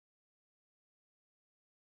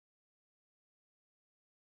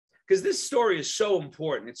because this story is so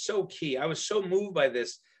important. It's so key. I was so moved by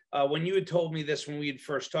this when you had told me this when we had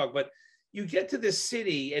first talked. But you get to this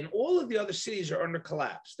city and all of the other cities are under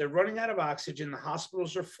collapse. They're running out of oxygen. The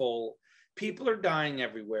hospitals are full. People are dying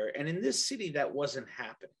everywhere. And in this city, that wasn't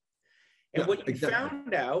happening. And what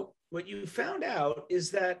you found out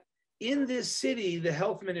is that in this city, the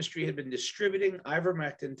health ministry had been distributing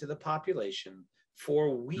ivermectin to the population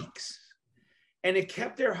for weeks, and it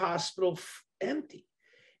kept their hospital empty.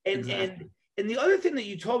 And the other thing that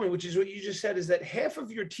you told me, which is what you just said, is that half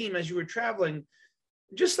of your team, as you were traveling,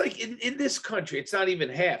 just like in this country, it's not even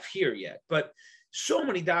half here yet, but so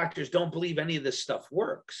many doctors don't believe any of this stuff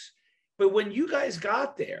works. But when you guys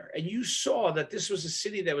got there and you saw that this was a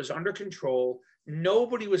city that was under control,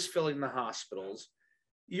 nobody was filling the hospitals,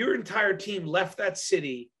 your entire team left that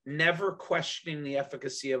city, never questioning the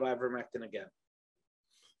efficacy of ivermectin again.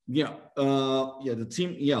 The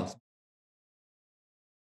team,